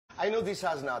I know this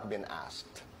has not been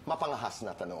asked. Mapangahas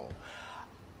na tanong.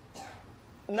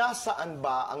 Nasaan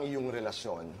ba ang iyong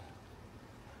relasyon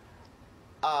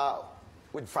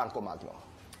with Pancho Magno?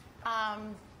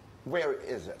 Where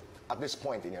is it at this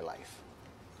point in your life?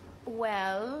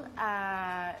 Well,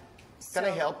 Can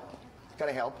I help? Can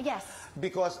I help? Yes.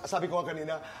 Because sabi ko nga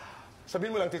kanina,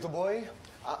 sabihin mo lang, Tito Boy,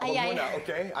 wag muna,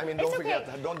 okay? I mean, don't forget,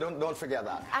 don't forget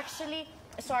that. Actually,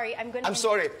 sorry, I'm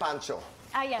sorry, Pancho.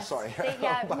 Yes. Sorry.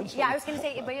 Yeah, Pancho. yeah, I was gonna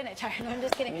say iba yun eh. Sorry, no, I'm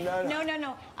just kidding.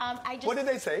 No. I just. What did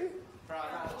they say?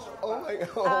 Oh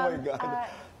my God.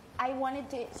 I wanted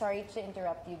to, sorry to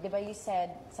interrupt you, diba you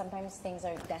said sometimes things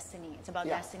are destiny. It's about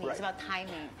destiny, right. It's about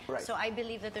timing. Right. So I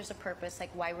believe that there's a purpose,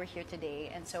 like why we're here today.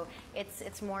 And so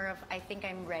it's more of, I think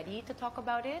I'm ready to talk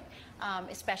about it,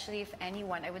 especially if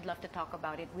anyone, I would love to talk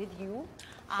about it with you.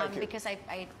 Thank you. Because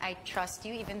I trust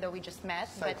you, even though we just met.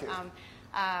 Thank you.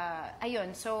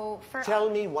 Ayun, so for...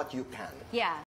 Tell me what you can. Yeah,